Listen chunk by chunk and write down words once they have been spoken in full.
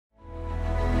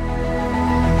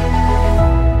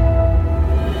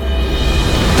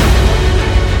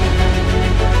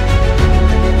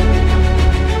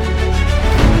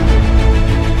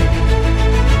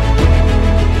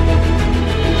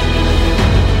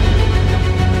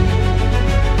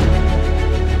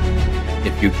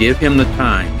If you give him the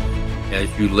time as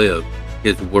you live,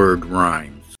 his word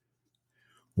rhymes.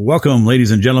 Welcome,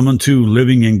 ladies and gentlemen, to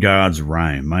Living in God's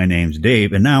Rhyme. My name's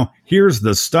Dave, and now here's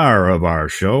the star of our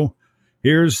show.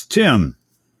 Here's Tim.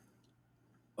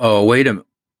 Oh, wait a minute.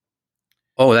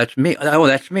 Oh, that's me. Oh,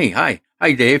 that's me. Hi,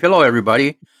 Dave. Hello,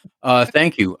 everybody.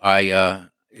 Thank you.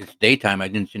 It's daytime. I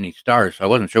didn't see any stars, so I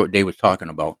wasn't sure what Dave was talking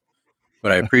about.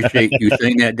 But I appreciate you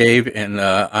saying that, Dave, and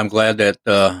I'm glad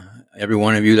that every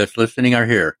one of you that's listening are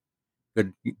here.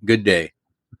 Good day.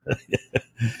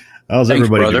 How's Thanks,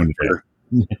 everybody brother. doing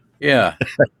today? Yeah.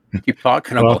 You keep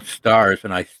talking about stars,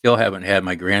 and I still haven't had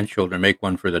my grandchildren make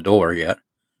one for the door yet.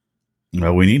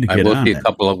 Well, we need to I get will on see it. a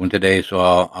couple of them today, so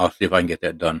I'll see if I can get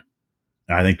that done.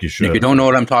 I think you And should. if you don't know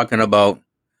what I'm talking about,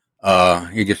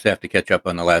 you just have to catch up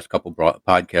on the last couple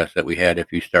podcasts that we had if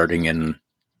you're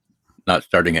not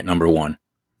starting at number one.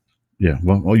 Yeah,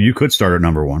 well, you could start at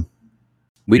number one.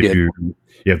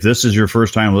 If this is your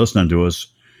first time listening to us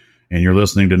and you're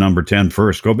listening to number 10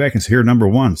 first, go back and hear number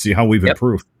one, see how we've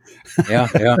improved. Yeah,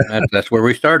 that's where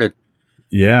we started.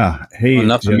 Yeah. Hey,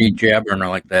 enough of me jabbering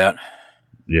like that.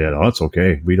 Yeah, no, that's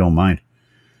okay. We don't mind.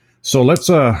 So let's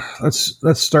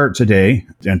start today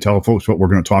and tell folks what we're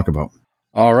going to talk about.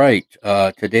 All right.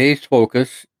 Today's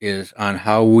focus is on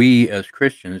how we as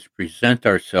Christians present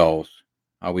ourselves,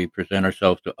 how we present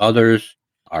ourselves to others,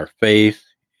 our faith,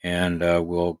 and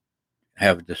we'll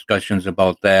have discussions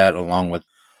about that along with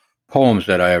poems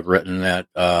that I have written that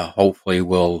hopefully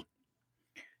will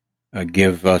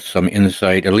give us some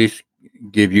insight, at least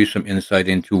give you some insight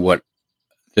into what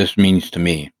this means to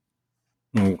me.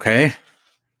 Okay.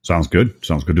 Sounds good.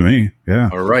 Sounds good to me. Yeah.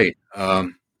 All right.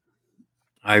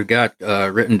 I've got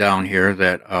written down here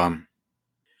that I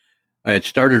had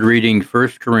started reading 1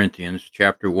 Corinthians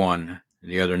chapter 1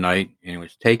 the other night, and it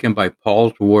was taken by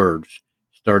Paul's words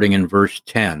starting in verse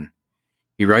 10.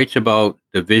 He writes about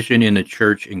division in the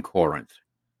church in Corinth.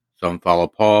 Some follow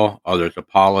Paul, others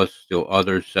Apollos, still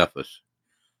others Cephas.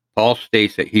 Paul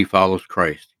states that he follows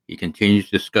Christ. He continues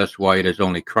to discuss why it is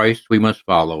only Christ we must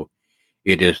follow.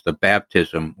 It is the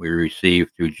baptism we receive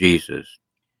through Jesus.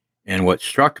 And what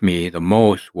struck me the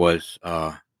most was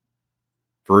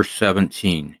verse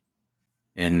 17.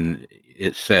 And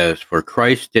it says, "For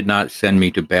Christ did not send me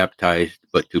to baptize,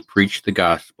 but to preach the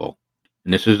gospel."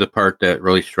 And this is the part that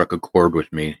really struck a chord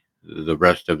with me, the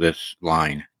rest of this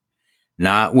line.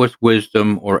 "Not with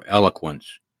wisdom or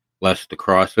eloquence, lest the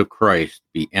cross of Christ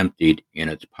be emptied in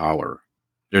its power."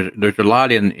 There's a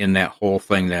lot in that whole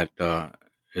thing that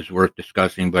is worth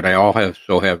discussing, but I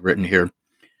also have written here,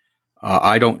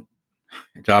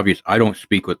 it's obvious I don't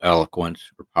speak with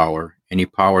eloquence or power. Any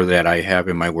power that I have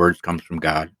in my words comes from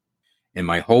God. And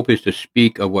my hope is to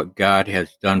speak of what God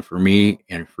has done for me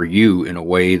and for you in a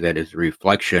way that is a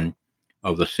reflection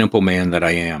of the simple man that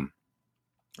I am.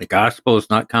 The gospel is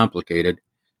not complicated.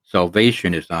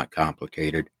 Salvation is not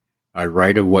complicated. I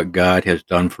write of what God has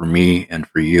done for me and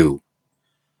for you.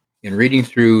 In reading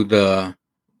through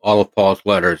all of Paul's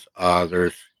letters,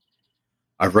 I've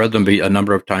read them a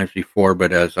number of times before,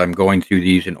 but as I'm going through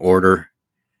these in order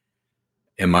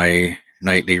in my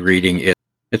nightly reading,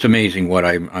 it's amazing what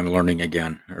I'm learning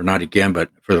again, or not again,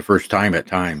 but for the first time at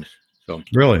times. So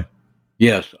really,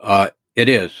 yes, it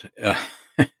is.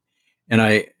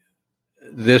 And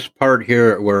this part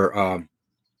here where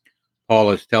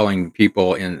Paul is telling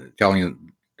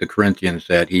the Corinthians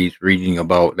that he's reading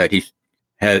about that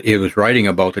he was writing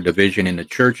about the division in the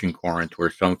church in Corinth, where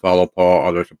some follow Paul,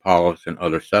 others Apollos, and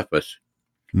others Cephas.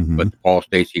 Mm-hmm. But Paul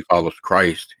states he follows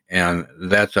Christ, and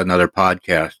that's another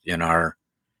podcast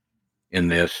in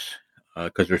this,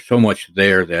 because there's so much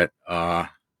there that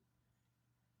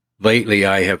lately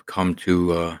I have come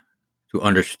to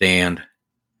understand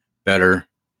better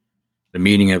the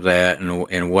meaning of that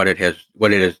and what it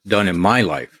has done in my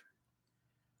life.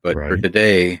 But for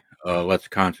today, let's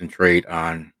concentrate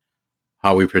on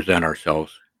how we present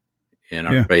ourselves in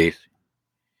our faith.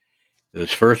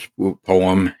 This first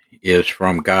poem is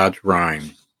from God's Rhyme.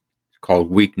 It's called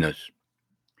Weakness.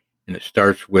 And it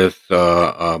starts with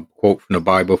a quote from the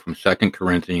Bible from 2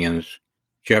 Corinthians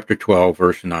chapter 12,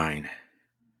 verse 9.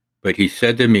 "But he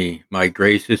said to me, my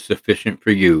grace is sufficient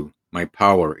for you. My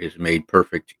power is made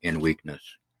perfect in weakness."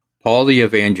 Paul the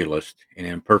evangelist, an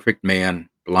imperfect man,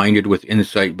 blinded with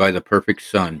insight by the perfect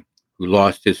Son, who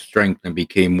lost his strength and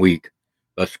became weak,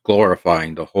 thus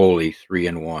glorifying the Holy Three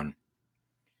in One.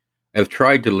 I have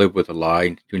tried to live with a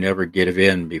lie, to never give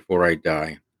in before I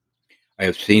die. I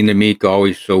have seen the meek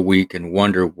always so weak and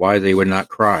wonder why they would not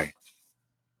cry.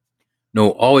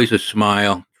 No, always a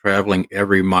smile, traveling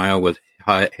every mile with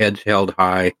heads held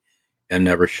high and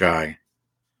never shy.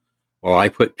 Well, I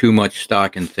put too much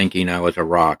stock in thinking I was a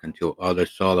rock until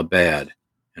others saw the bad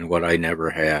and what I never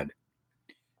had.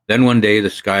 Then one day the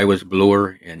sky was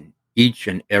bluer and each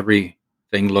and every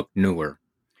thing looked newer.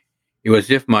 It was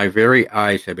as if my very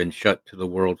eyes had been shut to the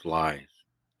world's lies.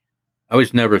 I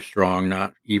was never strong,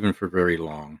 not even for very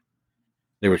long.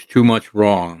 There was too much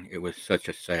wrong. It was such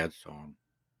a sad song.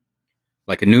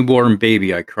 Like a newborn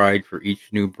baby, I cried for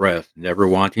each new breath, never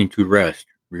wanting to rest,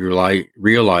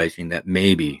 realizing that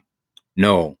maybe,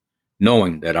 no,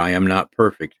 knowing that I am not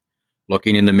perfect,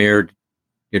 looking in the mirror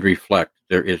did reflect,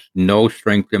 there is no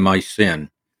strength in my sin.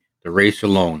 The race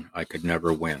alone I could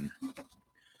never win.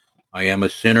 I am a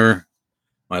sinner,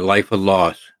 my life a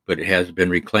loss, but it has been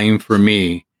reclaimed for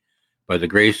me by the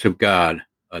grace of God,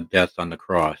 a death on the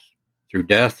cross. Through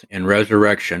death and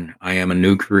resurrection, I am a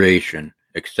new creation,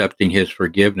 accepting his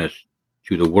forgiveness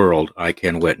to the world I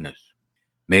can witness.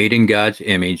 Made in God's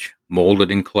image,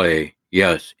 molded in clay,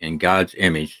 yes, in God's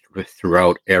image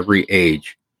throughout every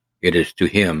age, it is to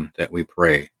him that we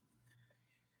pray.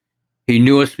 He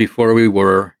knew us before we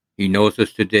were, he knows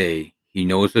us today, he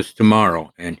knows us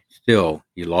tomorrow, and still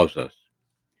he loves us.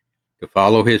 To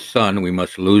follow his Son, we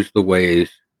must lose the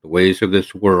ways of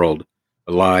this world,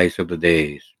 the lies of the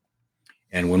days.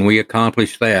 And when we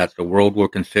accomplish that, the world will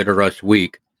consider us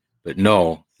weak, but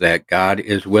know that God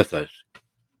is with us.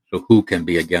 So who can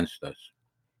be against us?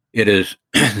 It is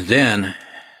then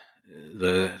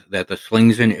that the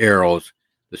slings and arrows,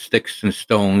 the sticks and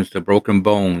stones, the broken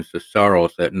bones, the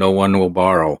sorrows that no one will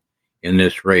borrow, in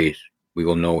this race we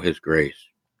will know his grace.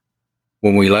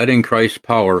 When we let in Christ's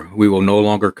power, we will no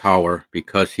longer cower,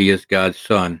 because he is God's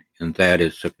Son, and that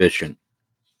is sufficient.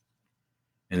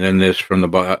 And then this from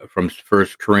 1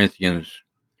 Corinthians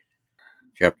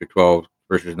chapter 12,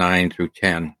 verses 9 through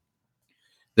 10.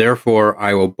 Therefore,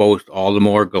 I will boast all the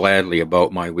more gladly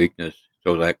about my weakness,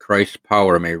 so that Christ's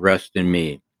power may rest in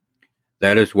me.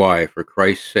 That is why, for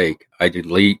Christ's sake, I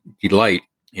delight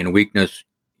in weakness,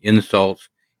 insults,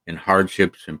 in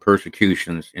hardships, and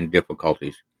persecutions, and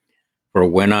difficulties. For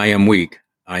when I am weak,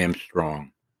 I am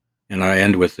strong. And I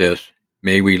end with this.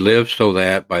 May we live so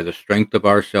that by the strength of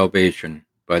our salvation,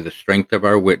 by the strength of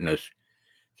our witness,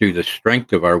 through the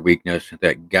strength of our weakness,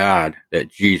 that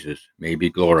Jesus may be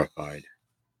glorified.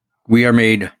 We are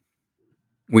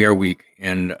weak,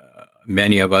 and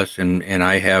many of us, and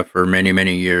I have for many,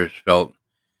 many years felt,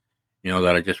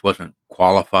 that I just wasn't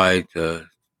qualified to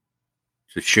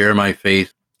share my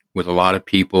faith with a lot of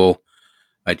people.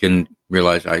 I didn't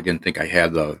think I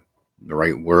had the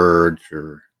right words,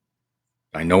 or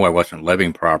I know I wasn't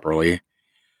living properly.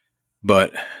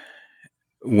 But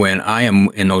when I am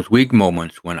in those weak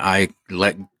moments, when I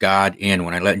let God in,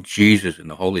 when I let Jesus and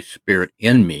the Holy Spirit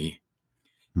in me,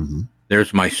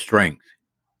 there's my strength.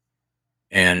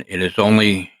 And it is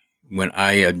only when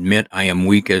I admit I am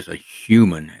weak as a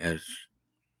human, as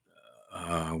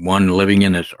one living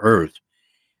in this earth,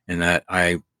 and that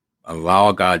I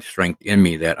allow God's strength in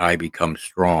me, that I become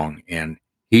strong. And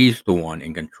he's the one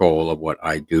in control of what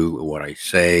I do, what I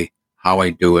say, how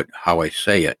I do it, how I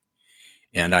say it.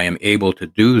 And I am able to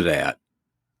do that,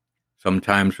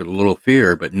 sometimes with a little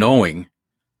fear, but knowing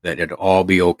that it'll all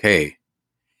be okay.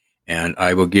 And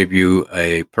I will give you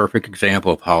a perfect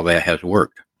example of how that has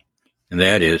worked. And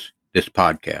that is this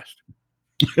podcast.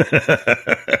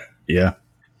 Yeah.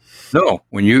 No,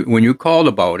 when you called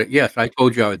about it, yes, I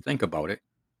told you I would think about it.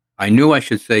 I knew I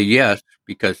should say yes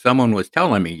because someone was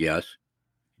telling me yes.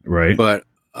 Right. But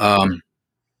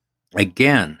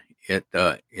again,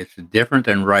 it's different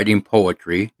than writing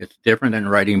poetry. It's different than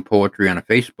writing poetry on a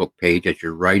Facebook page as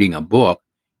you're writing a book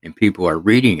and people are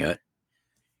reading it.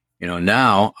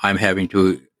 Now I'm having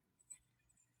to,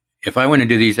 if I went to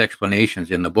do these explanations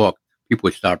in the book, people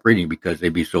would stop reading because they'd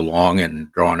be so long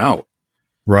and drawn out.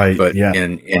 Right. But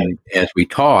and as we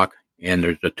talk, and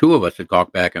there's the two of us that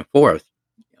talk back and forth,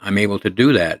 I'm able to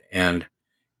do that. And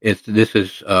I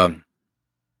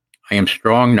am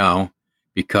strong now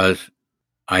because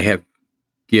I have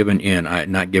given in. I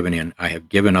have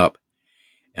given up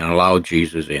and allowed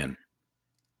Jesus in.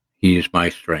 He is my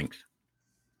strength.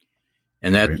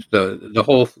 And that's right.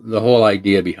 the whole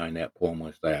idea behind that poem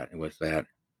was that. It was that,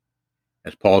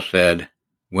 as Paul said,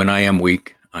 when I am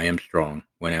weak, I am strong.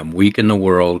 When I'm weak in the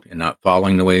world and not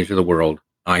following the ways of the world,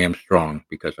 I am strong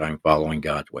because I'm following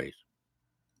God's ways.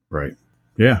 Right.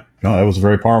 Yeah. No, that was a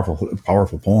very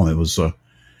powerful poem. It was, it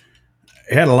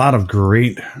had a lot of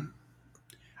great,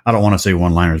 I don't want to say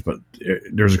one-liners, but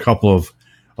there's a couple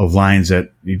of lines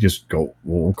that you just go,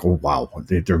 wow.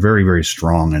 They're very, very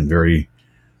strong and they're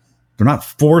not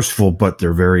forceful, but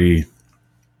they're very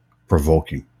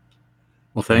provoking.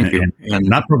 Well, thank you. And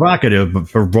not provocative, but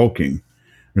provoking.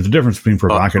 There's a difference between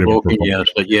provocative and Provoking,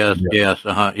 provocative. yes.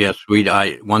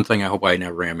 One thing I hope I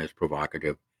never am is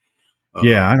provocative.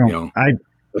 Yeah, I You don't. know,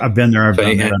 I've been there. I've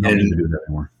done that. I don't need and to do that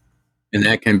anymore. and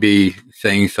that can be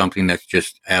saying something that's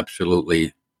just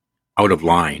absolutely out of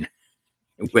line,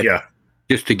 with, Yeah,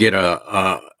 just to get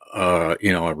a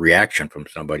reaction from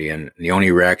somebody. And the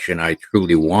only reaction I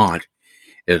truly want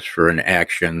is for an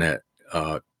action that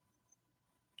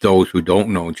those who don't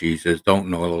know Jesus, don't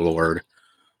know the Lord,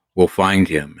 will find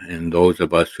Him, and those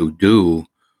of us who do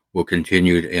will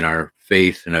continue in our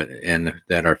faith, and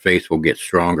that our faith will get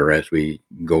stronger as we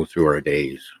go through our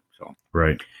days. So,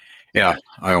 right. yeah,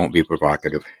 I won't be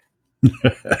provocative.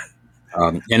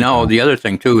 And now the other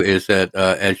thing too is that,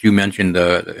 as you mentioned,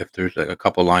 if there's a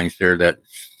couple lines there that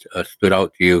stood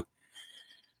out to you,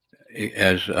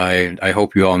 as I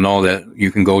hope you all know that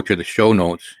you can go to the show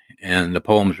notes and the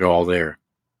poems are all there.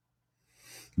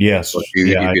 Yes. So if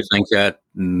you think that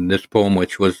this poem,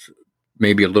 which was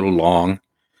maybe a little long,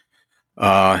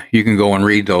 you can go and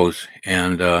read those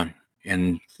and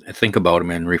think about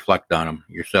them and reflect on them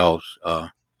yourselves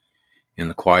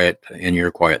in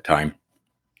your quiet time.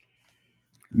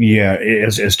 Yeah,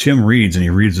 as Tim reads, and he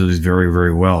reads these very,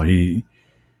 very well. He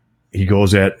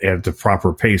goes at the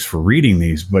proper pace for reading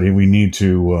these, but we need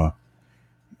to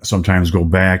sometimes go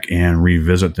back and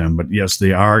revisit them. But yes,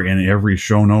 they are in every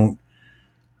show note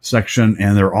section,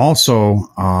 and they're also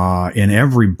in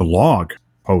every blog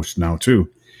post now too.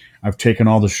 I've taken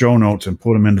all the show notes and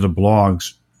put them into the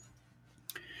blogs,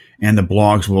 and the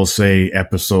blogs will say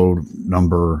episode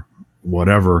number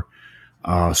whatever,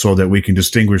 so that we can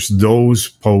distinguish those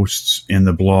posts in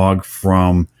the blog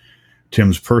from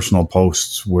Tim's personal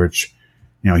posts, which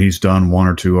he's done one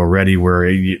or two already, where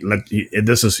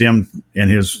this is him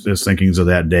and his thinkings of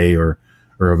that day or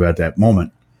of at that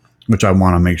moment, which I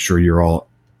want to make sure you're all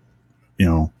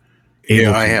able.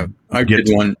 Yeah, I have. I did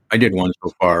one so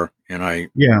far, and I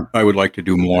would like to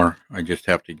do more. I just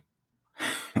have to.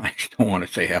 I don't want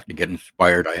to say have to get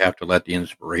inspired. I have to let the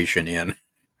inspiration in.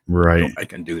 Right. So I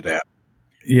can do that.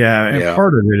 Yeah, and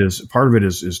part of it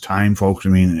is time, folks. I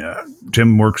mean,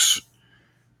 Tim works,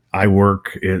 I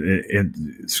work.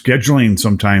 Scheduling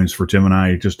sometimes for Tim and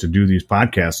I just to do these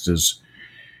podcasts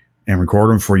and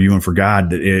record them for you and for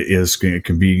God. It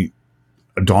can be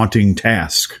a daunting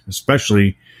task,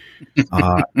 especially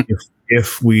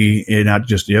if we, not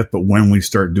just if, but when we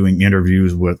start doing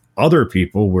interviews with other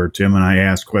people, where Tim and I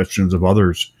ask questions of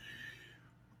others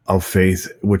of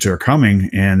faith, which are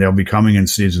coming, and they'll be coming in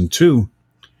season 2.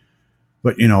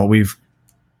 But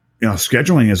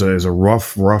scheduling is a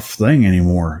rough thing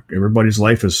anymore. Everybody's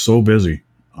life is so busy,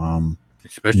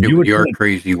 especially with your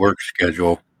crazy work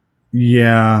schedule.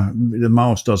 Yeah, the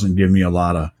mouse doesn't give me a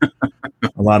lot of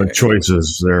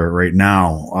choices there right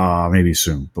now. Maybe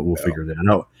soon, but we'll figure that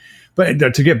out.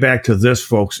 But to get back to this,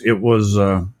 folks, it was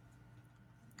a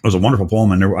wonderful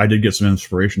poem, and I did get some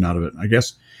inspiration out of it, I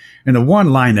guess. And the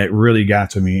one line that really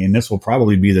got to me, and this will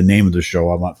probably be the name of the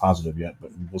show, I'm not positive yet, but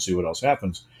we'll see what else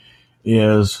happens,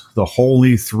 is the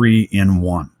Holy Three in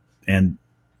One. And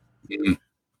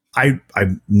I've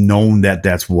known that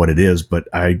that's what it is, but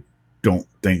I don't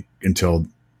think until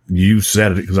you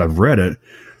said it, because I've read it,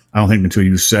 I don't think until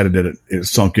you said it that it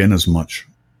sunk in as much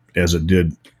as it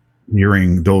did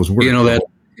hearing those words. That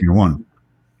in one.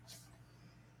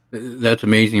 That's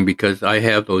amazing, because I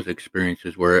have those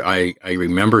experiences where I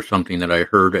remember something that I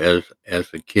heard as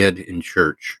a kid in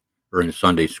church or in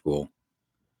Sunday school,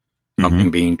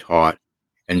 something being taught,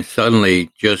 and suddenly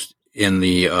just in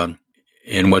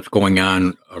what's going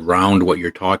on around what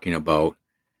you're talking about,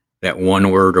 that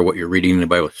one word or what you're reading in the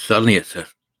Bible, suddenly it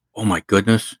says, "Oh my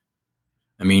goodness!"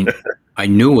 I mean, I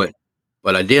knew it,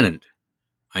 but I didn't.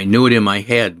 I knew it in my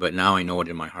head, but now I know it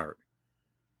in my heart.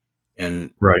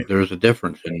 And there's a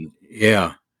difference, and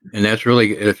it's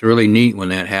really neat when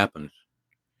that happens.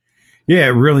 Yeah,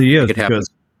 it really is, because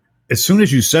as soon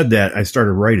as you said that, I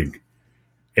started writing,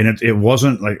 and it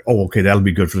wasn't like, oh, okay, that'll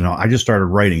be good for now. I just started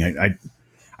writing.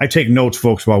 I take notes,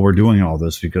 folks, while we're doing all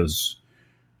this, because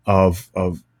of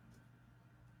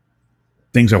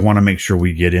things I want to make sure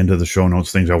we get into the show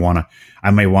notes, things I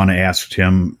may want to ask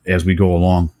Tim as we go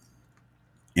along,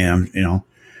 and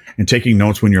and taking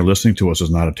notes when you're listening to us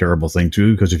is not a terrible thing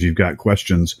too, because if you've got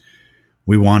questions,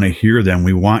 we want to hear them.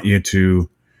 We want you to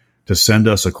send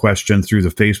us a question through the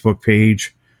Facebook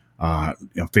page,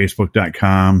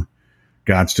 facebook.com,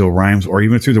 God Still Rhymes, or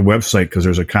even through the website, because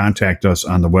there's a contact us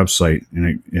on the website,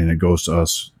 and it goes to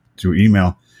us through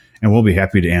email, and we'll be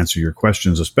happy to answer your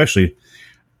questions, especially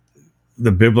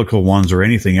the biblical ones or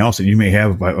anything else that you may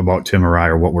have about Tim or I,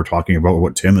 or what we're talking about, or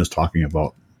what Tim is talking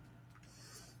about.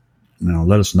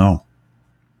 Let us know.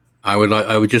 I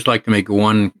would just like to make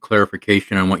one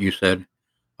clarification on what you said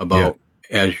about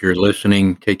as you're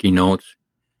listening, taking notes.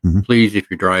 Mhm. Please, if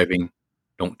you're driving,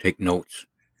 don't take notes.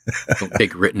 Don't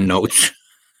take written notes.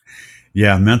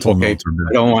 Yeah, mental Okay. notes are I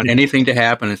good. don't want anything to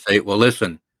happen and say, well,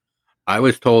 listen, I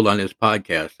was told on this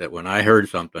podcast that when I heard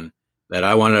something that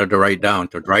I wanted to write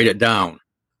it down.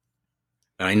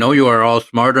 And I know you are all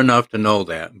smart enough to know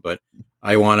that, but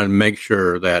I want to make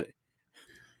sure that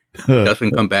it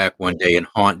doesn't come back one day and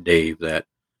haunt Dave that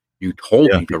you told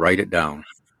Yeah, me to write it down.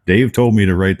 Dave told me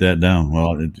to write that down.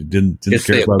 Well, it didn't Just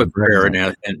care say if a I was quick right or prayer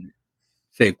not. and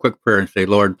say a quick prayer and say,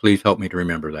 Lord, please help me to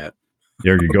remember that.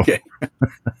 There you go. Okay.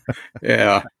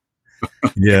 Yeah.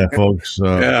 Yeah, folks.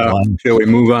 Yeah. Shall we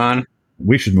move on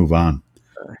We should move on.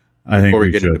 I think before we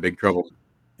we get into should. big trouble?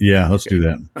 Yeah, let's Okay.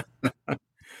 do that.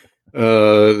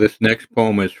 This next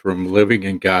poem is from Living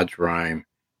in God's Rhyme.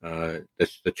 This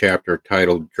is the chapter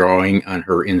titled Drawing on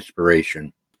Her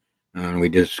Inspiration. We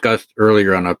discussed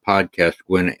earlier on a podcast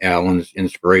Gwen Allen's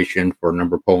inspiration for a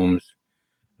number of poems.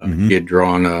 Mhm. She had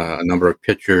drawn a number of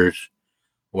pictures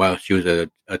while she was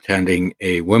attending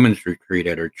a women's retreat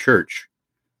at her church.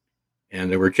 And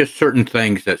there were just certain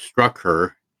things that struck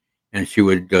her, and she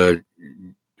would do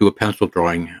a pencil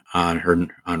drawing on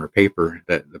her paper,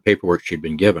 that the paperwork she'd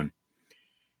been given.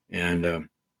 And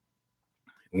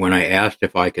when I asked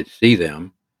if I could see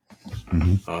them,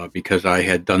 Mhm. because I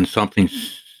had done something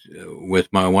with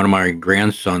one of my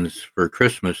grandsons for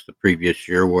Christmas the previous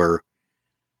year, where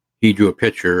he drew a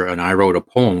picture and I wrote a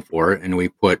poem for it, and we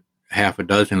put half a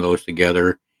dozen of those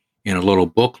together in a little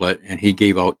booklet, and he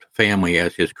gave out to family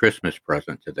as his Christmas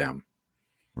present to them.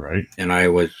 Right. And I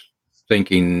was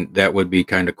thinking that would be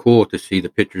kind of cool to see the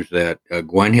pictures that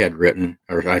Gwen had written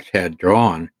or I had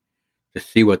drawn, to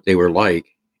see what they were like.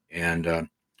 And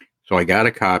so I got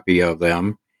a copy of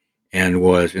them and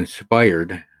was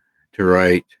inspired to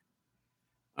write,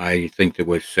 I think there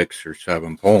was 6 or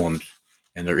 7 poems,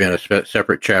 and they're in a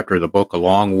separate chapter of the book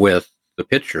along with the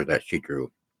picture that she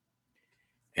drew.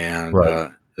 And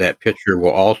Right. that picture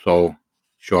will also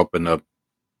show up in the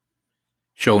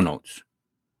show notes.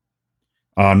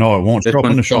 No, it won't This show up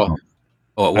in one's the show called, notes.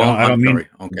 oh, it won't? I I'm don't mean. sorry.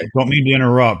 Okay. Don't mean to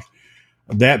interrupt.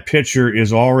 That picture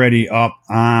is already up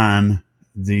on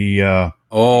the.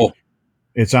 Oh,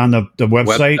 It's on the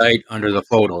website. under the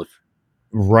photos.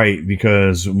 Right,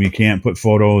 because we can't put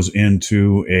photos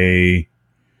into a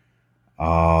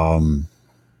show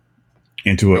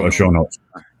notes.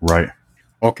 Right.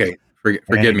 Okay. Forgive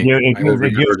And me. I will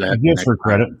remember that it gives next her time.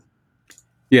 credit.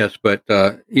 Yes, but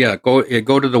yeah, go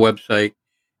to the website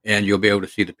and you'll be able to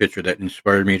see the picture that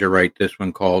inspired me to write this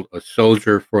one, called A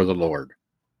Soldier for the Lord.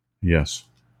 Yes.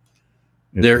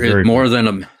 It's There is very more cool.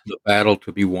 than the battle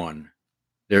to be won.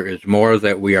 There is more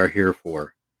that we are here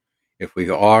for. If we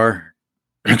are,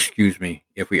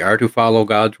 if we are to follow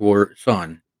God's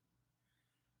son,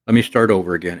 let me start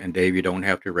over again. And Dave, you don't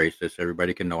have to erase this.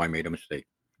 Everybody can know I made a mistake.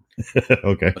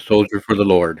 Okay. A soldier for the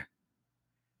Lord.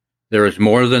 There is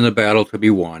more than the battle to be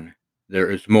won. There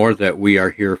is more that we are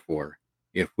here for.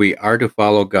 If we are to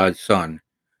follow God's son,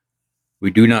 we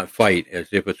do not fight as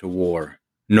if it's a war.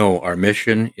 No, our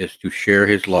mission is to share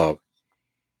his love.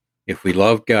 If we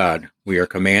love God, we are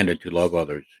commanded to love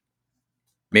others.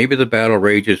 Maybe the battle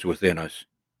rages within us.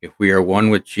 If we are one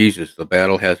with Jesus, the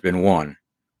battle has been won.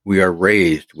 We are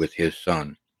raised with his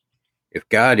son. If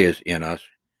God is in us,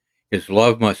 his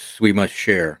love we must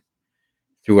share.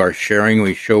 Through our sharing,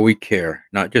 we show we care,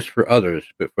 not just for others,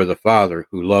 but for the Father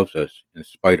who loves us in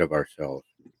spite of ourselves.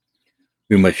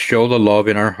 We must show the love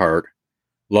in our heart,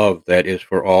 love that is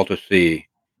for all to see.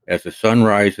 As the sun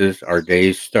rises, our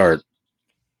days start.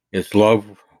 Is love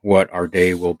what our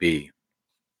day will be?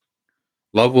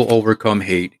 Love will overcome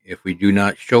hate. If we do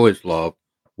not show his love,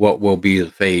 what will be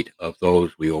the fate of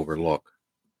those we overlook?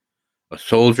 A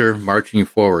soldier marching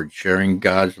forward, sharing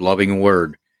God's loving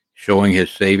word, showing his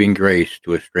saving grace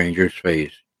to a stranger's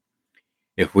face.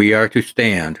 If we are to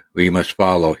stand, we must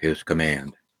follow his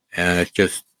command. And it's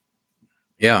just,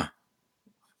 yeah,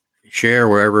 share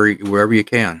wherever you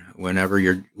can, whenever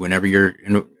you're.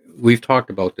 And we've talked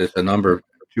about this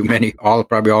too many,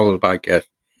 probably all of the podcasts.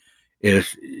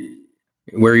 Is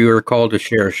where you are called to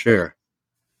share,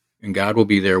 and God will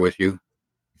be there with you.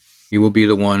 He will be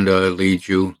the one to lead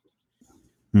you.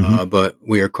 Mhm. But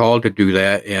we are called to do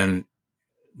that, and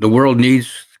the world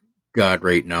needs God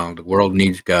right now. The world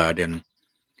needs God, and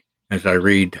as I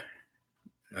read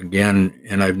again,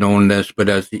 and I've known this, but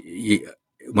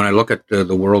when I look at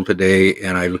the world today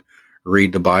and I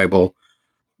read the Bible,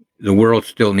 the world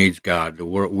still needs God. The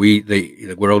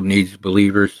world needs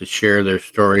believers to share their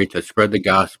story, to spread the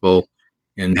gospel,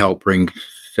 and help bring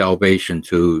salvation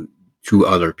to to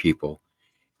other people.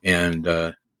 And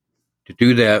to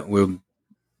do that, we'll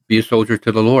be a soldier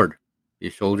to the Lord. Be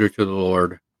a soldier to the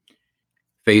Lord.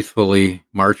 Faithfully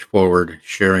march forward,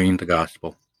 sharing the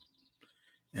gospel.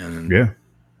 And Yeah,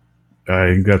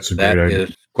 I think that's a that great idea.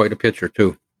 is quite a picture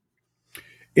too.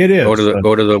 It is. Go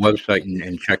to the website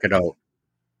and check it out.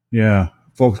 Yeah,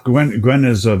 folks. Gwen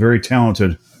is a very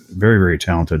talented, very very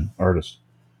talented artist,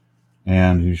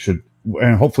 and you should.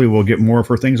 And hopefully, we'll get more of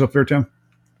her things up there, Tim.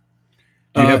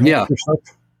 Do you have more Yeah, of her stuff?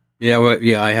 yeah, well,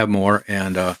 yeah. I have more,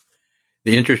 and the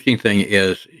interesting thing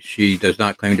is she does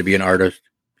not claim to be an artist.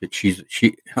 But she's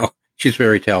a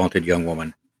very talented young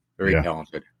woman, very Yeah.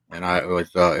 talented, and it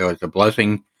was a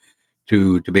blessing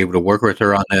to be able to work with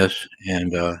her on this.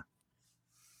 And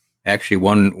actually,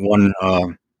 one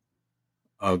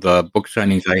of the book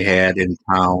signings I had in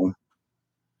town,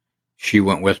 she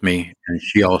went with me, and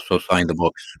she also signed the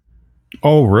books.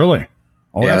 Oh, really?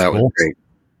 Oh, Yeah, that's that was cool. great.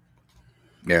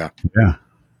 Yeah, Yeah,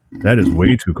 that is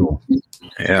way too cool.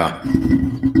 yeah,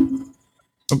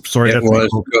 Oops, sorry, it that's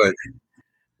was me. good.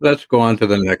 Let's go on to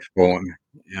the next poem.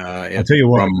 I'll It's tell you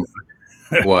what. from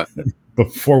what?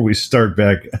 Before we start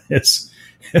back, it's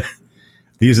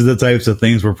these are the types of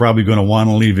things we're probably going to want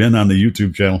to leave in on the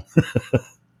YouTube channel.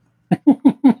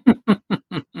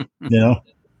 You know?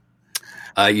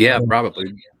 Yeah,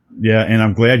 probably. Yeah, and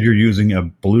I'm glad you're using a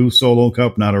blue solo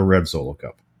cup, not a red solo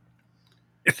cup,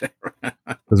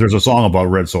 because there's a song about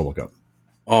red solo cup.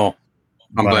 Oh,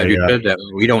 I'm By, glad you said that.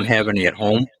 We don't have any at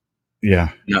home. yeah,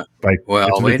 No. by, Well,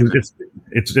 wait a minute.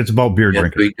 it's about beer Yes,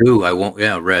 drinking. we do. I won't.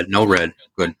 Yeah, red. No red.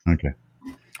 Good. Okay.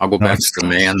 I'll go No, back to the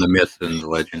man, the myth, and the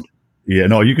legend. yeah,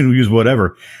 no, you can use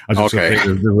whatever. I was just Okay.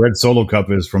 gonna say the red solo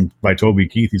cup is by Toby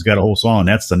Keith. He's got a whole song.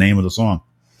 That's the name of the song.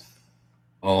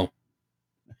 Oh,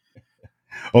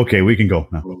 Okay, we can go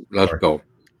now. let's Sorry. go.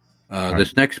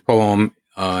 This next poem,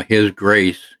 His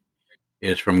Grace,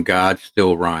 is from God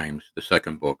Still Rhymes, the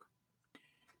second book.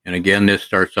 And again, this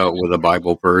starts out with a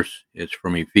Bible verse. It's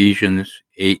from Ephesians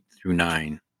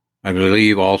 8-9. I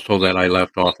believe also that I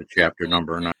left off at chapter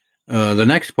number 9. The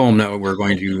next poem that we're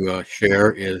going to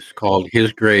share is called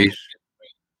His Grace,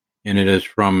 and it is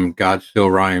from God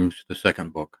Still Rhymes, the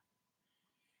second book.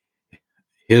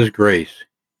 His Grace.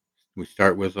 We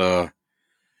start with a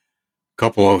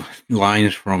couple of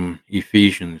lines from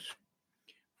Ephesians.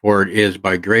 For it is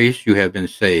by grace you have been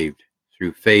saved,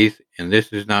 through faith, and this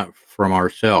is not from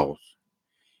ourselves.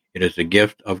 It is a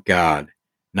gift of God,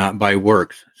 not by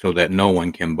works, so that no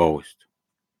one can boast.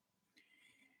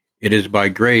 It is by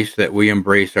grace that we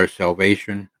embrace our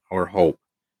salvation, our hope,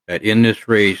 that in this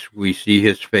race we see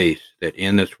his face, that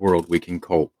in this world we can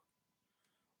cope.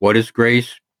 What is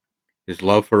grace? His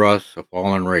love for us, a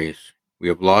fallen race. We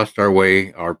have lost our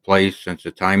way, our place since the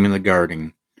time in the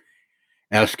garden,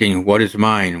 asking what is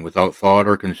mine without thought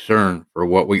or concern for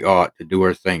what we ought to do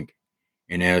or think.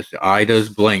 And as the eye does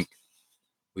blink,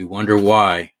 we wonder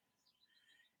why.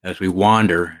 As we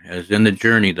wander, as in the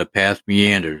journey the path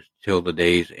meanders till the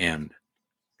day's end.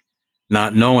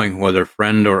 Not knowing whether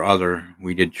friend or other,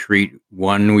 we did treat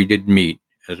one we did meet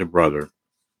as a brother.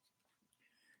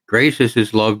 Grace is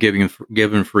his love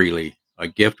given freely, a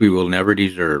gift we will never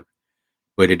deserve,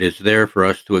 but it is there for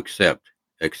us to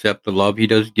accept the love he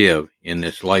does give in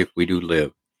this life we do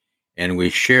live, and we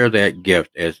share that gift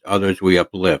as others we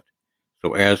uplift,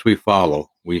 so as we follow,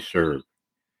 we serve.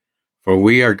 For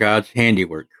we are God's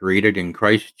handiwork, created in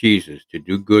Christ Jesus to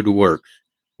do good works,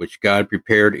 which God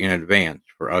prepared in advance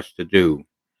for us to do.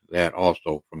 That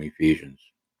also from Ephesians.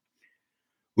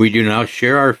 We do now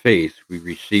share our faith we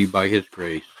receive by his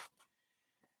grace,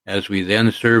 as we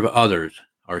then serve others,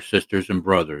 our sisters and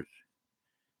brothers.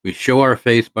 We show our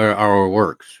faith by our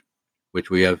works, which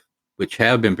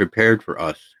have been prepared for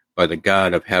us by the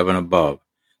God of heaven above,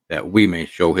 that we may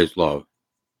show his love.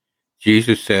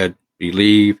 Jesus said,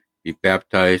 believe, be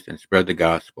baptized, and spread the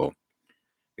gospel.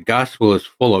 The gospel is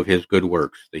full of his good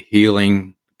works, the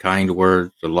healing, the kind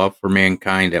words, the love for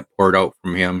mankind that poured out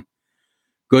from him.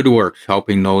 Good works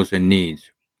helping those in need,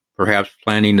 perhaps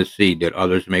planting the seed that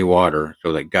others may water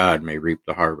so that God may reap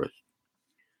the harvest.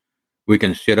 We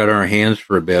can sit on our hands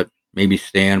for a bit, maybe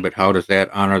stand, but how does that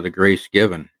honor the grace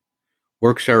given?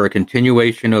 Works are a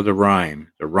continuation of the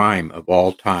rhyme of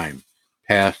all time,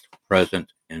 past,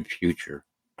 present, and future.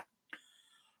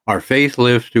 Our faith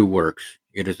lives through works.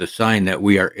 It is a sign that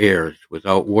we are heirs.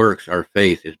 Without works, our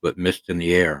faith is but mist in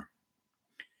the air.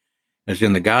 As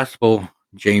in the gospel,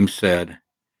 James said,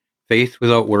 faith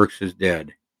without works is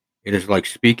dead. It is like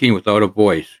speaking without a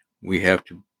voice. We have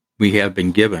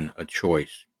been given a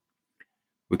choice.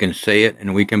 We can say it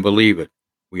and we can believe it.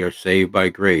 We are saved by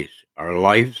grace. Our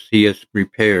lives he has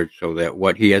prepared so that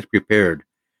what he has prepared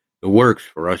the works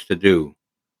for us to do,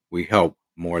 we help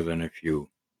more than a few.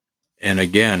 And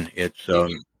again, it's a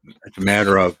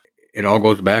matter of, it all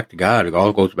goes back to God. It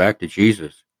all goes back to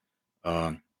Jesus.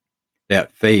 Um,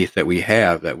 that faith that we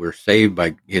have, that we're saved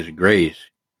by His grace,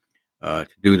 to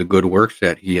do the good works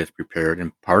that He has prepared.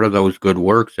 And part of those good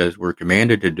works, as we're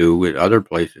commanded to do with other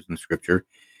places in Scripture,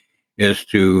 is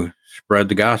to spread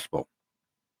the gospel,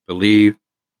 believe,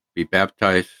 be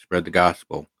baptized, spread the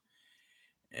gospel.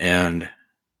 And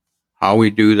how we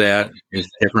do that is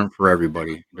different for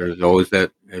everybody. There's those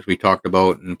that, as we talked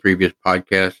about in previous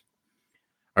podcasts,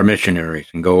 are missionaries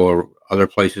and go other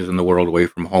places in the world away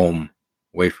from home,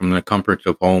 away from the comforts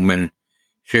of home, and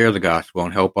share the gospel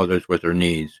and help others with their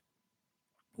needs.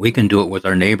 We can do it with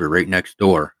our neighbor right next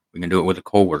door. We can do it with a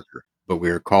coworker, but we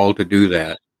are called to do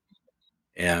that.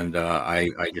 And I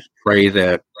just pray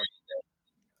that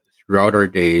throughout our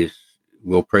days,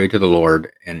 we'll pray to the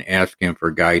Lord and ask Him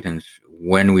for guidance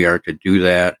when we are to do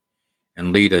that,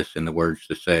 and lead us in the words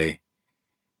to say.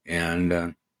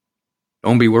 And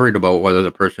don't be worried about whether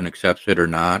the person accepts it or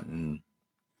not. And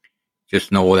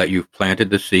just know that you've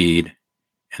planted the seed,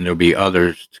 and there'll be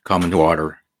others to come and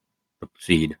water the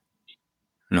seed.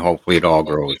 And hopefully it all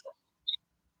grows.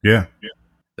 Yeah.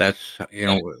 That's,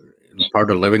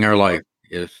 part of living our life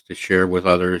is to share with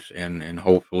others, and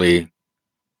hopefully,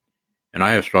 and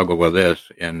I have struggled with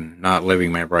this in not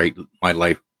living my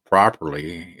life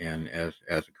properly, and as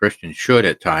a Christian should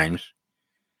at times,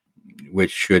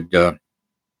 which should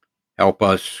help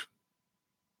us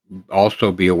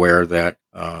also be aware that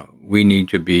we need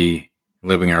to be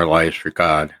living our lives for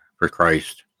God, for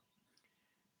Christ,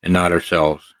 and not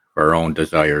ourselves, for our own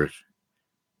desires,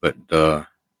 but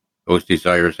those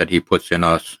desires that He puts in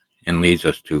us and leads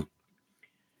us to.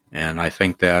 And I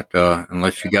think that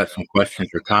unless you got some questions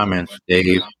or comments,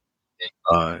 Dave,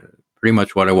 pretty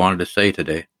much what I wanted to say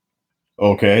today.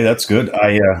 Okay, that's good.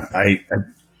 I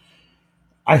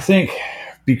think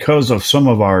because of some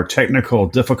of our technical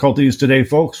difficulties today,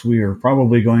 folks, we are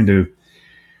probably going to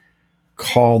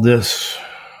call this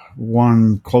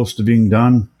one close to being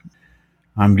done.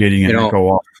 I'm getting an echo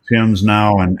off Tim's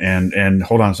now, and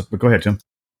hold on a second. Go ahead, Tim.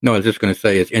 No, I was just going to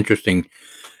say, it's interesting.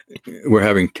 We're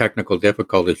having technical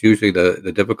difficulties. Usually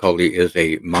the difficulty is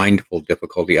a mindful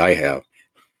difficulty I have.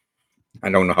 I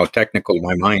don't know how technical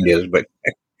my mind is, but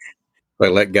if I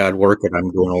let God work it,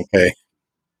 I'm doing okay.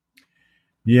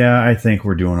 Yeah, I think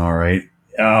we're doing all right.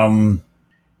 I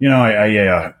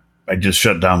just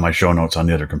shut down my show notes on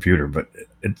the other computer, but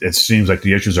it seems like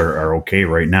the issues are okay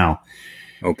right now.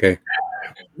 Okay.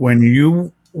 When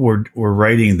you were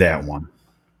writing that one,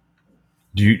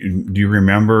 do you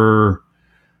remember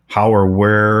how or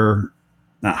where,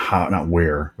 not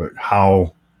where, but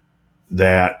how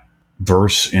that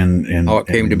verse in how it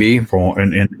came to be in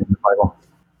the Bible?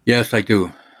 Yes, I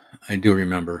do. I do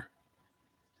remember.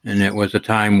 And it was a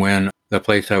time when the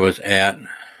place I was at,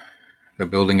 the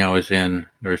building I was in,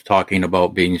 there was talking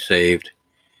about being saved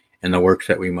and the works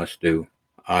that we must do.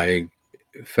 I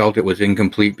felt it was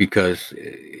incomplete because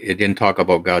it didn't talk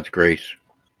about God's grace.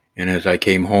 And as I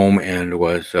came home and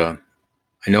was, I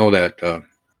know that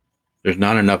there's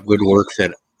not enough good works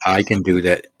that I can do,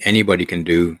 that anybody can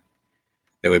do,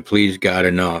 that would please God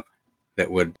enough, that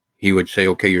He would say,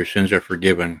 okay, your sins are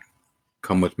forgiven.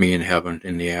 Come with me in heaven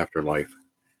in the afterlife.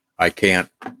 I can't.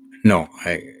 No,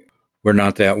 we're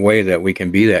not that way that we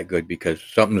can be that good, because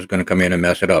something's going to come in and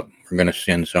mess it up. We're going to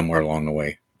sin somewhere along the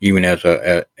way. Even as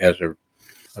a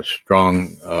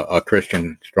strong a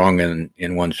Christian, strong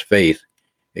in one's faith,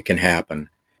 it can happen.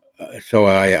 So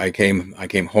I came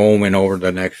home, and over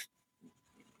the next,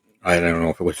 I don't know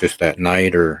if it was just that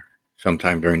night or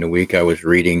sometime during the week, I was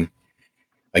reading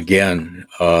again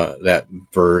that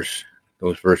verse,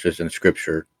 those verses in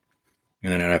Scripture.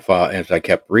 And then I thought, as I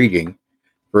kept reading,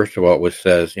 first of all, it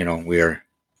says, we are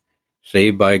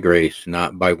saved by grace,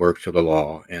 not by works of the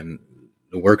law. And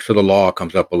the works of the law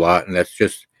comes up a lot, and that's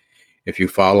just, if you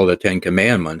follow the Ten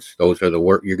Commandments, those are the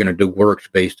work. You're going to do works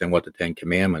based on what the Ten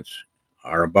Commandments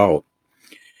are about.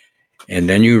 And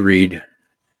then you read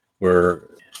where,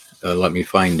 let me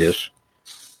find this,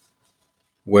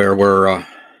 where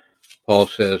Paul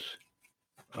says,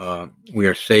 we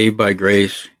are saved by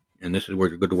grace, and this is where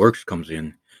the good works comes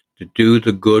in, to do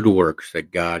the good works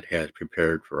that God has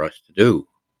prepared for us to do.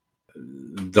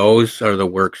 Those are the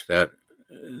works that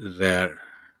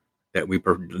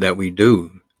we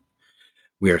do.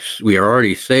 We are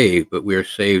already saved, but we are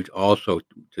saved also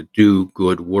to do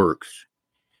good works,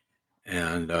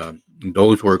 and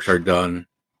those works are done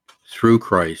through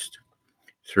Christ,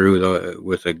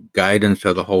 with the guidance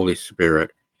of the Holy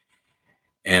Spirit,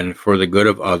 and for the good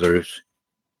of others.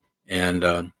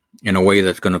 And in a way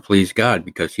that's going to please God,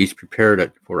 because He's prepared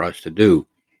it for us to do.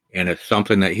 And it's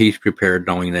something that He's prepared,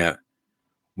 knowing that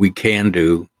we can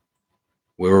do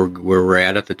where we're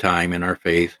at the time in our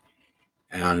faith.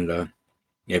 And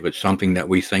if it's something that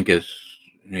we think is,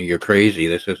 you're crazy,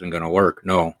 this isn't going to work.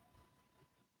 No.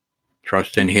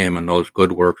 Trust in Him and those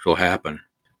good works will happen.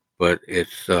 But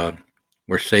it's,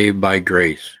 we're saved by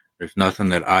grace. There's nothing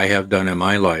that I have done in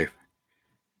my life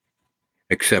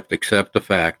except accept the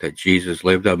fact that Jesus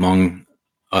lived among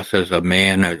us as a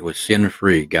man that was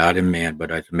sin-free, God and man.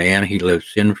 But as a man, He lived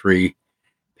sin-free,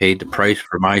 paid the price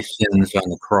for my sins on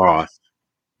the cross,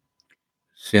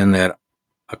 sin that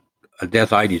a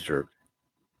death I deserved,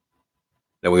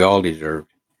 that we all deserved.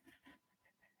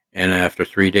 And after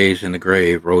 3 days in the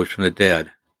grave, rose from the dead.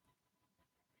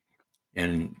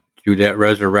 And through that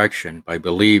resurrection, by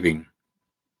believing,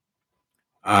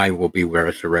 I will be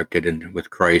resurrected with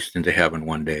Christ into heaven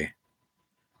one day.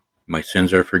 My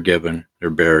sins are forgiven. They're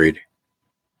buried.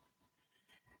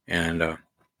 And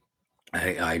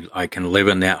I can live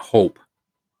in that hope.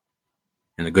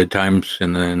 In the good times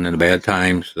and in the bad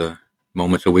times, the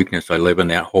moments of weakness, I live in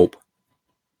that hope.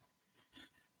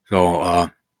 So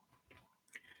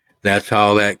that's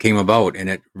how that came about. And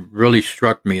it really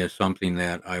struck me as something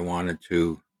that I wanted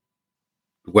to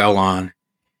dwell on,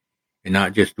 and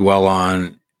not just dwell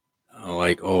on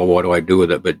like, oh, what do I do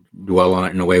with it, but dwell on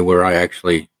it in a way where I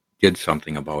actually did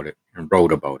something about it and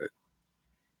wrote about it.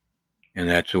 And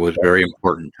it was very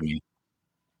important to me.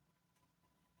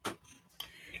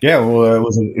 Yeah, well,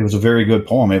 it was a very good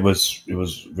poem. It was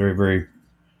very, very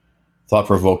thought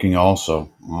provoking.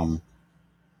 Also,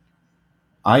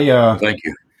 Thank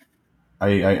you.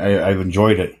 I've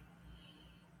enjoyed it,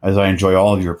 as I enjoy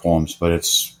all of your poems. But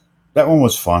that one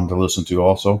was fun to listen to.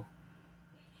 Also,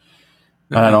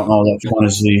 and I don't know that one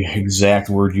is the exact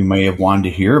word you may have wanted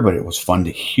to hear, but it was fun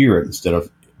to hear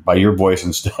it by your voice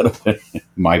instead of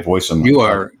my voice. And you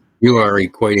are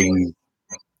equating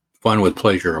fun with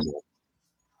pleasurable.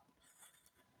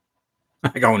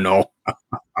 I don't know.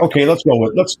 Okay, let's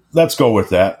go with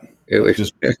that. It was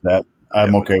just that.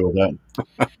 I'm okay with that.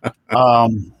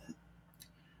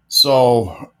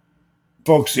 So,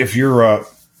 folks, if you're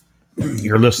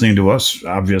listening to us,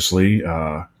 obviously,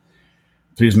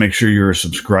 please make sure you're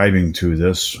subscribing to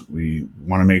this. We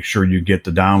want to make sure you get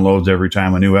the downloads every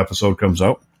time a new episode comes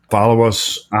out. Follow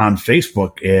us on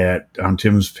Facebook on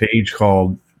Tim's page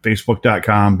called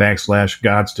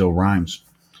facebook.com/God Still Rhymes.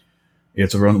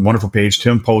 It's a wonderful page.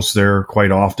 Tim posts there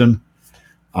quite often,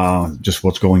 just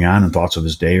what's going on and thoughts of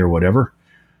his day or whatever.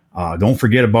 Don't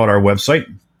forget about our website,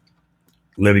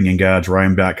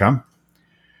 livingingodsrhyme.com.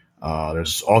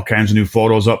 There's all kinds of new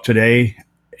photos up today,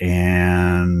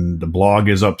 and the blog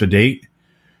is up to date.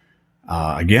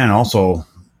 Again, also,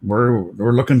 we're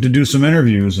looking to do some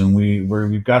interviews, and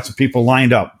we've got some people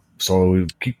lined up. So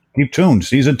keep tuned.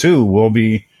 Season 2, we'll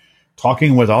be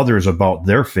talking with others about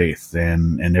their faith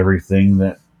and everything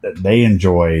that they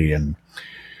enjoy and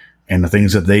the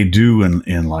things that they do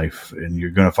in life. And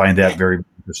you're going to find that very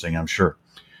interesting, I'm sure.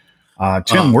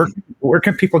 Tim, where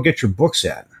can people get your books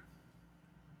at?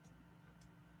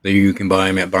 You can buy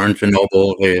them at Barnes &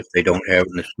 Noble. If they don't have it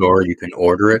in the store, you can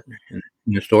order it in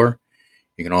the store.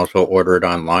 You can also order it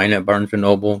online at Barnes &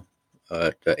 Noble,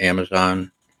 at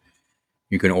Amazon.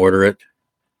 You can order it.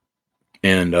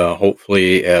 And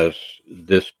hopefully, as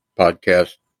this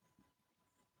podcast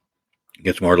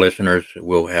gets more listeners,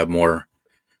 we'll have more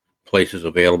places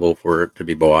available for it to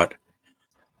be bought.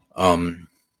 That's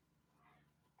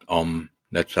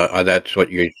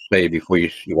what you say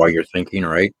while you're thinking,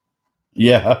 right?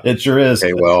 Yeah, it sure is.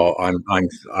 Okay, well,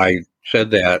 I said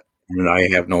that, and I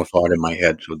have no thought in my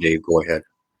head. So, Dave, go ahead.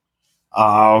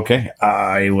 Okay,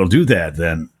 I will do that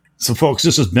then. So, folks,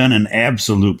 this has been an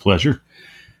absolute pleasure.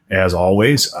 As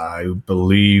always, I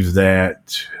believe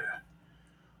that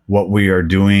what we are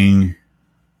doing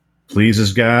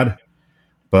pleases God,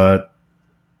 but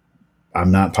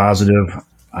I'm not positive.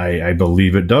 I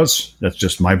believe it does. That's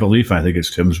just my belief. I think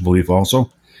it's Tim's belief also.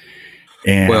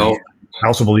 And I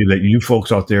also believe that you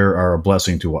folks out there are a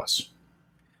blessing to us.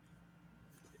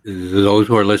 Those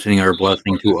who are listening are a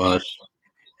blessing to us.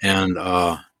 And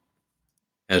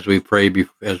as we have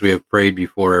prayed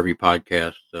before every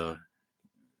podcast,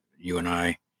 you and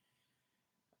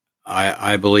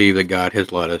I believe that God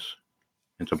has led us.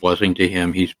 It's a blessing to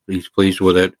Him. He's pleased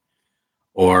with it.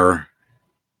 Or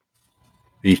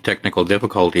these technical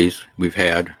difficulties we've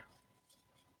had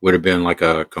would have been like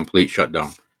a complete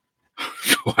shutdown.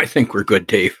 So I think we're good,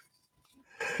 Dave.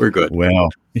 We're good. Well,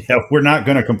 yeah, we're not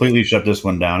going to completely shut this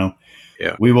one down.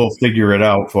 Yeah, we will figure it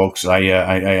out, folks. I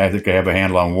think I have a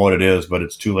handle on what it is, but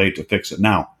it's too late to fix it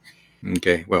now.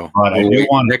 Okay. Well, But I do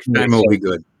want next time will be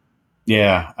good.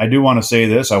 Yeah, I do want to say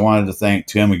this. I wanted to thank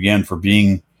Tim again for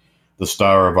being the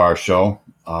star of our show.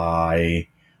 I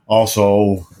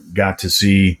also got to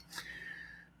see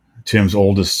Tim's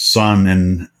oldest son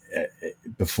and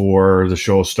before the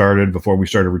show started, before we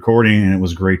started recording, and it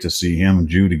was great to see him,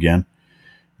 Jude, again.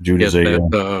 Jude Yes,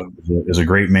 is a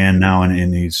great man now,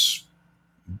 and he's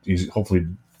hopefully.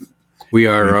 We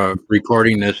are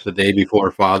recording this the day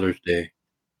before Father's Day,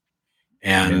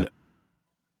 and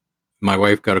my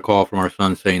wife got a call from our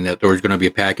son saying that there was going to be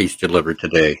a package delivered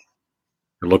today.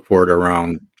 To look for it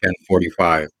around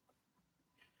 10:45.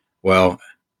 Well,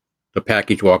 the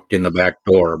package walked in the back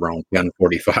door around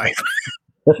 10:45.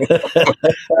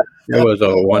 It was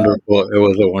a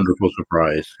wonderful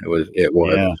surprise. It was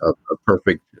Yeah. a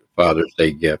perfect Father's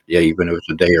Day gift. Yeah, even if it's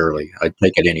a day early, I'd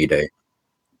take it any day.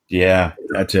 Yeah,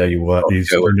 I tell you what,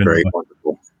 he's It was very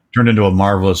wonderful. turned into a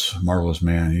marvelous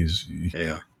man.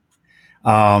 Yeah.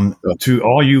 To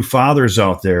all you fathers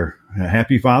out there,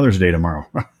 happy Father's Day tomorrow.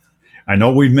 I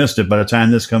know we've missed it by the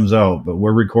time this comes out, but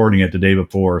we're recording it the day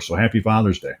before, so happy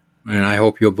Father's Day. And I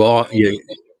hope you all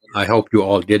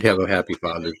did have a happy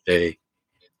Father's Day.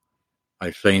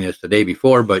 I'm saying this the day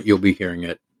before, but you'll be hearing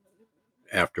it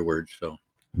afterwards. So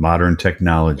modern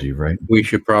technology, right? We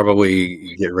should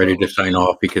probably get ready to sign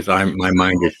off because my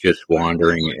mind is just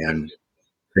wandering and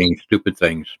saying stupid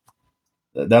things.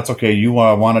 That's okay. You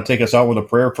want to take us out with a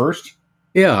prayer first?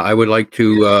 Yeah, I would like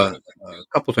to. A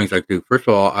couple things I could do. First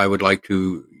of all, I would like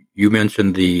to. You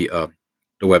mentioned the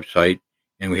website,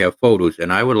 and we have photos,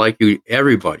 and I would like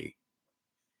everybody,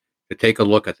 to take a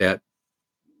look at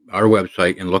our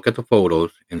website, and look at the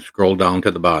photos, and scroll down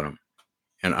to the bottom.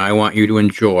 And I want you to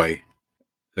enjoy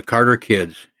the Carter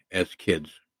kids as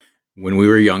kids when we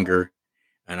were younger,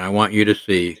 and I want you to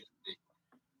see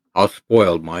how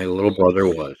spoiled my little brother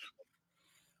was.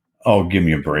 Oh, give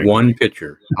me a break. One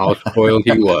picture, how spoiled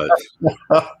he was.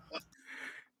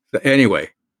 So anyway,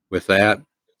 with that,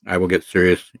 I will get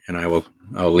serious, and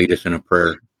I'll lead us in a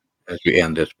prayer as we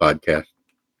end this podcast.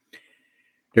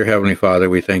 Dear Heavenly Father,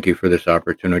 we thank you for this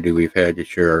opportunity we've had to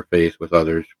share our faith with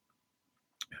others,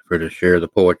 to share the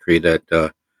poetry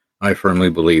that I firmly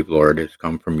believe, Lord, has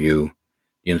come from you,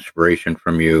 the inspiration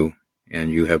from you,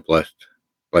 and you have blessed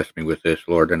me with this,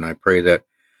 Lord. And I pray that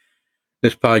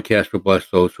this podcast will bless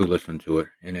those who listen to it,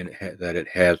 and that it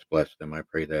has blessed them. I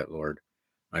pray that, Lord.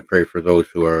 I pray for those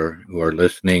who are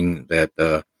listening that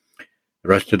the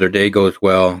rest of their day goes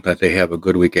well, that they have a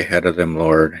good week ahead of them,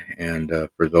 Lord. And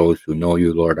for those who know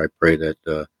you, Lord, I pray that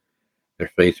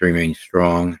their faith remains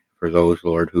strong. For those,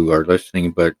 Lord, who are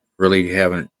listening but really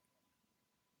haven't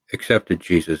accepted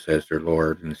Jesus as their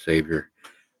Lord and Savior,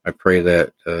 I pray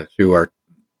that through our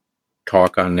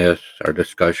talk on this, our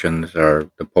discussions,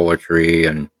 the poetry,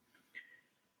 and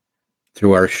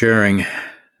through our sharing,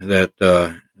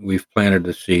 that we've planted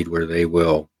the seed where they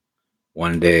will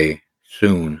one day,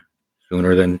 sooner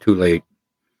than too late,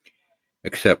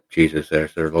 accept Jesus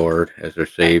as their Lord, as their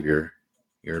Savior,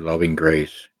 your loving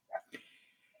grace.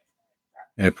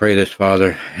 And I pray this,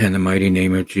 Father, in the mighty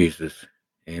name of Jesus.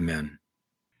 Amen.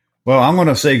 Well, I'm going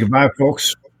to say goodbye,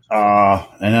 folks, and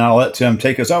then I'll let Tim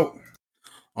take us out.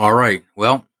 All right.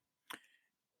 Well,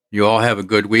 you all have a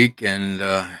good week, and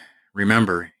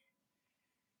remember,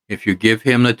 if you give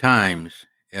him the times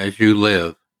as you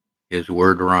live, his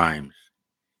word rhymes.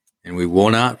 And we will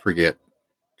not forget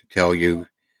to tell you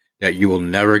that you will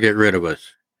never get rid of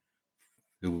us.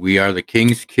 We are the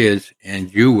King's kids,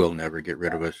 and you will never get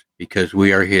rid of us because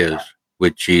we are his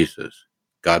with Jesus.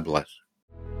 God bless.